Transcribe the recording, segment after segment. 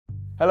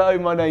Hello,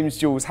 my name's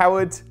Jules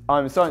Howard.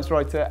 I'm a science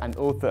writer and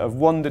author of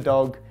Wonder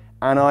Dog,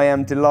 and I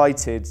am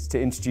delighted to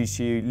introduce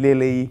you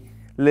Lily.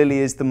 Lily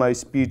is the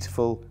most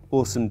beautiful,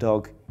 awesome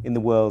dog in the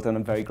world, and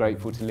I'm very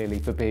grateful to Lily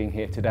for being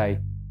here today.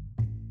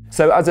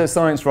 So as a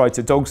science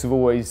writer, dogs have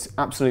always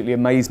absolutely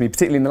amazed me,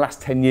 particularly in the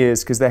last 10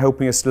 years, because they're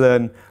helping us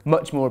learn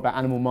much more about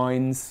animal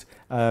minds,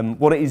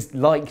 what it is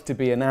like to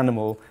be an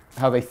animal,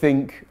 how they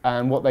think,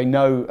 and what they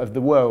know of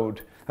the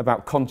world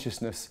about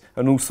consciousness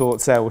and all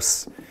sorts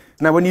else.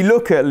 Now, when you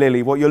look at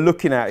Lily, what you're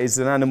looking at is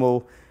an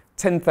animal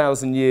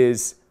 10,000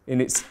 years in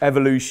its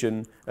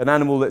evolution, an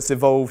animal that's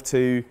evolved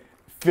to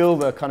fill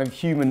the kind of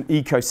human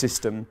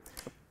ecosystem.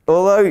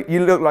 Although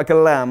you look like a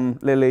lamb,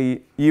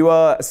 Lily, you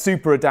are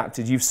super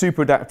adapted. You've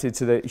super adapted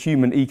to the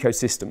human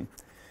ecosystem.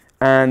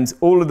 And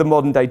all of the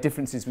modern day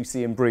differences we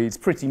see in breeds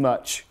pretty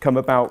much come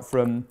about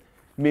from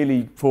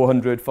merely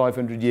 400,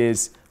 500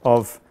 years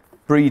of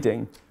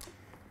breeding.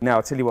 Now,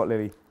 I'll tell you what,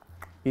 Lily,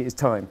 it is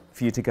time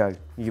for you to go. Are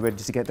you ready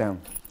to get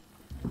down?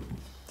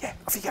 Yeah,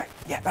 off you go.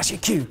 Yeah, that's your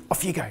cue.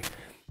 Off you go.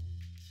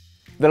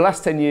 The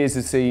last 10 years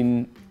has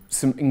seen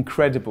some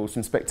incredible,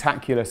 some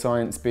spectacular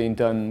science being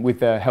done with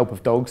the help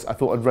of dogs. I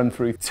thought I'd run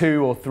through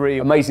 2 or 3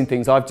 amazing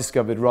things I've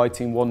discovered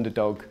writing Wonder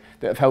Dog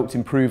that have helped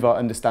improve our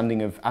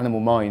understanding of animal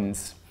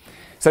minds.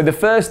 So the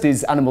first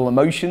is animal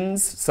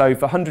emotions. So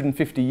for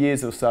 150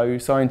 years or so,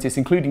 scientists,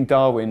 including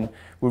Darwin,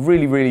 were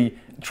really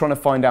trying to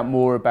find out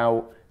more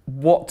about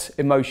what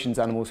emotions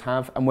animals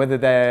have and whether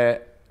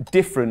they're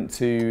different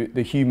to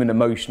the human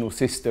emotional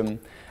system.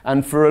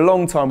 And for a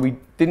long time we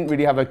didn't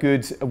really have a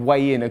good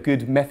way in, a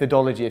good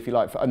methodology, if you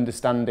like, for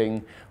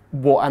understanding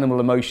what animal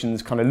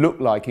emotions kind of look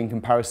like in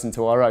comparison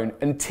to our own,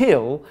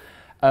 until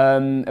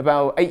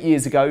about 8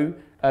 years ago,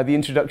 the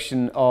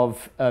introduction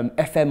of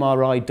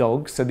fMRI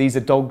dogs. So these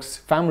are dogs,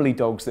 family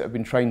dogs, that have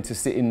been trained to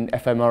sit in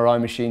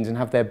fMRI machines and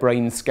have their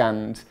brains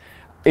scanned.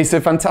 It's a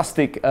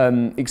fantastic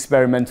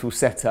experimental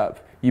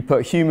setup. You put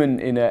a human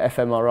in a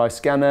fMRI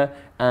scanner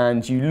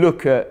and you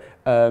look at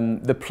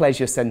the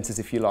pleasure centres,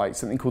 if you like,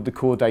 something called the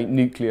caudate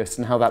nucleus,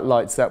 and how that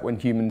lights up when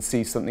humans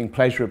see something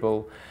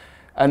pleasurable.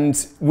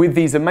 And with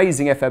these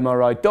amazing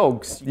fMRI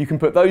dogs, you can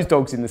put those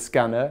dogs in the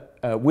scanner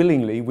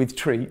willingly with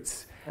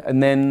treats,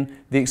 and then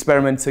the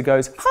experimenter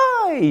goes,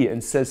 "Hi!"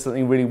 and says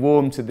something really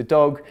warm to the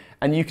dog,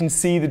 and you can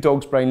see the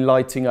dog's brain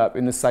lighting up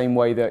in the same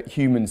way that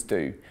humans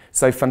do.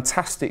 So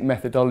fantastic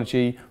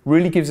methodology,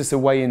 really gives us a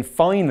way in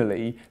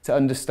finally to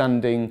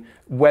understanding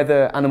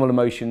whether animal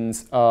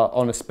emotions are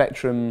on a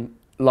spectrum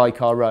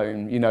like our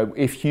own. You know,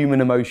 if human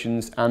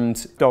emotions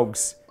and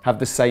dogs have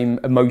the same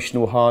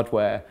emotional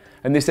hardware.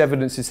 And this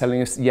evidence is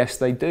telling us, yes,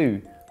 they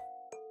do.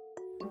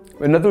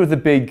 Another of the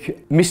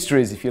big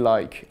mysteries, if you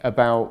like,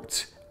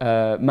 about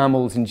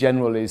mammals in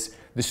general is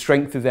the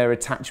strength of their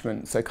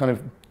attachment. So kind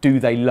of,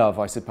 do they love,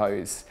 I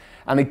suppose.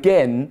 And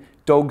again,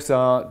 dogs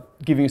are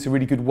giving us a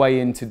really good way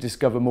in to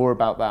discover more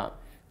about that.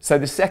 So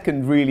the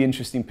second really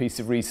interesting piece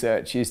of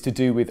research is to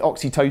do with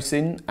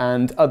oxytocin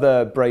and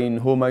other brain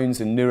hormones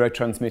and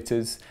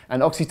neurotransmitters.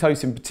 And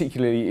oxytocin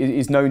particularly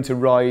is known to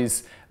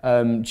rise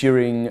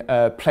during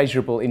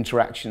pleasurable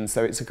interactions.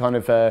 So it's a kind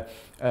of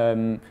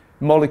a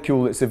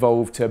molecule that's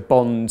evolved to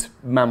bond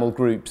mammal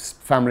groups,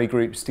 family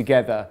groups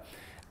together.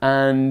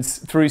 And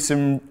through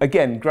some,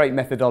 again, great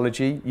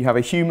methodology, you have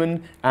a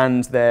human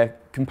and their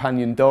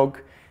companion dog,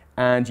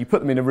 and you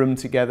put them in a room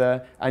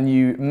together and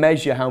you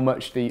measure how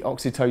much the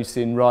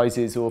oxytocin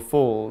rises or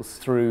falls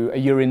through a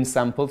urine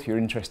sample, if you're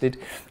interested.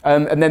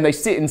 And then they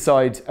sit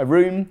inside a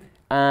room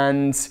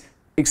and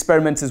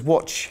experimenters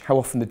watch how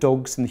often the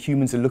dogs and the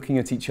humans are looking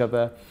at each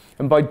other.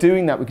 And by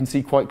doing that, we can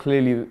see quite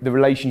clearly the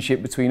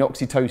relationship between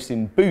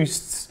oxytocin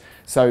boosts.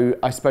 So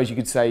I suppose you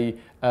could say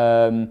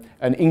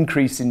an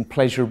increase in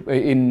pleasure,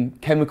 in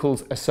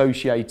chemicals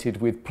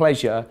associated with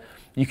pleasure.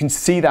 You can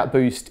see that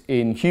boost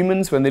in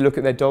humans when they look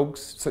at their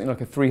dogs, something like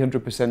a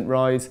 300%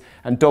 rise,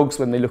 and dogs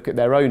when they look at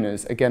their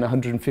owners, again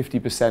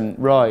 150%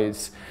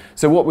 rise.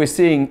 So what we're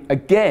seeing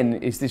again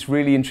is this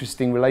really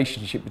interesting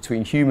relationship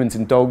between humans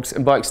and dogs,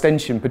 and by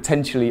extension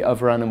potentially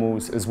other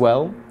animals as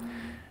well.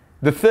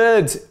 The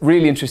third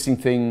really interesting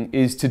thing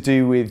is to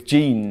do with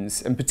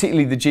genes, and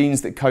particularly the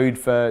genes that code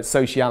for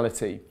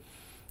sociality.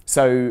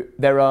 So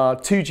there are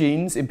 2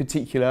 genes in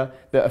particular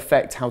that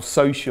affect how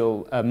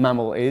social a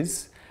mammal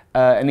is.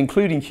 And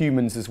including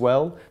humans as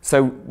well.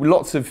 So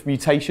lots of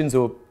mutations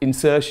or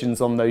insertions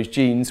on those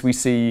genes. We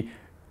see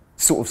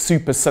sort of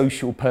super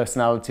social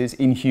personalities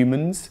in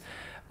humans,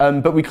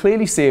 but we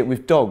clearly see it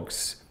with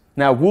dogs.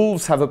 Now,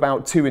 wolves have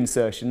about 2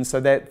 insertions, so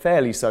they're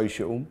fairly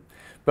social.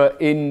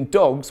 But in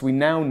dogs, we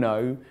now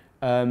know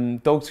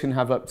dogs can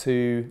have up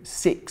to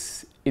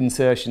 6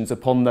 insertions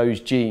upon those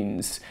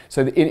genes.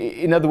 So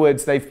in other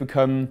words, they've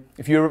become,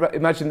 if you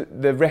imagine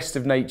the rest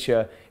of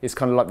nature is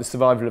kind of like the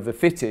survival of the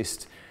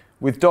fittest,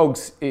 with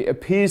dogs, it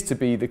appears to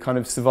be the kind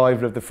of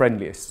survival of the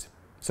friendliest.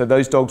 So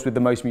those dogs with the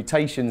most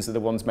mutations are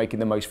the ones making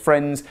the most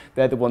friends,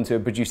 they're the ones who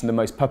are producing the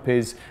most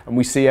puppies, and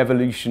we see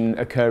evolution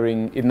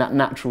occurring in that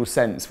natural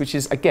sense, which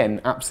is, again,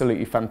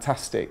 absolutely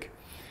fantastic.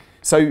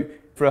 So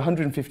for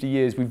 150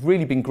 years, we've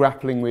really been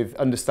grappling with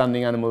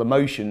understanding animal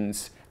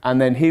emotions.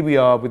 And then here we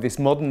are with this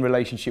modern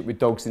relationship with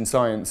dogs in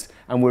science,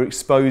 and we're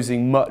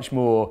exposing much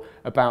more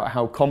about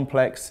how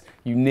complex,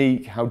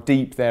 unique, how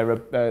deep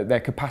their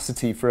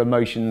capacity for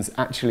emotions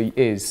actually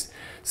is.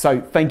 So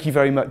thank you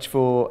very much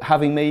for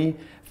having me.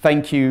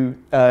 Thank you,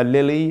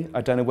 Lilly.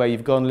 I don't know where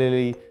you've gone,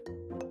 Lilly.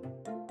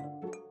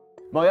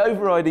 My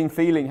overriding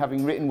feeling,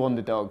 having written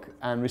Wonder Dog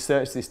and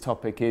researched this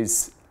topic,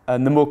 is the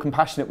more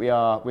compassionate we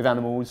are with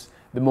animals,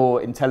 the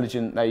more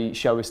intelligent they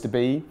show us to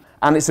be.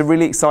 And it's a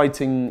really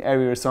exciting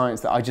area of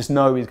science that I just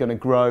know is going to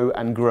grow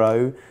and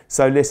grow.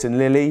 So listen,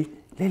 Lilly,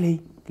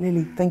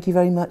 thank you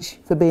very much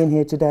for being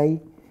here today.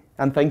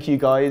 And thank you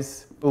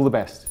guys, all the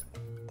best.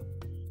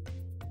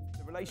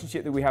 The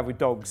relationship that we have with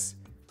dogs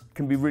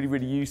can be really,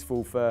 really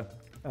useful for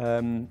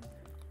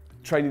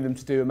training them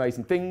to do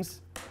amazing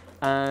things.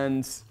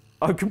 And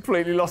I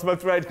completely lost my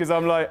thread because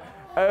I'm like,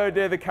 oh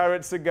dear, the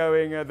carrots are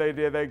going, oh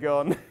dear, they're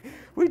gone.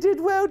 We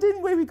did well,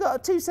 didn't we? We got our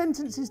 2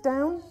 sentences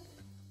down.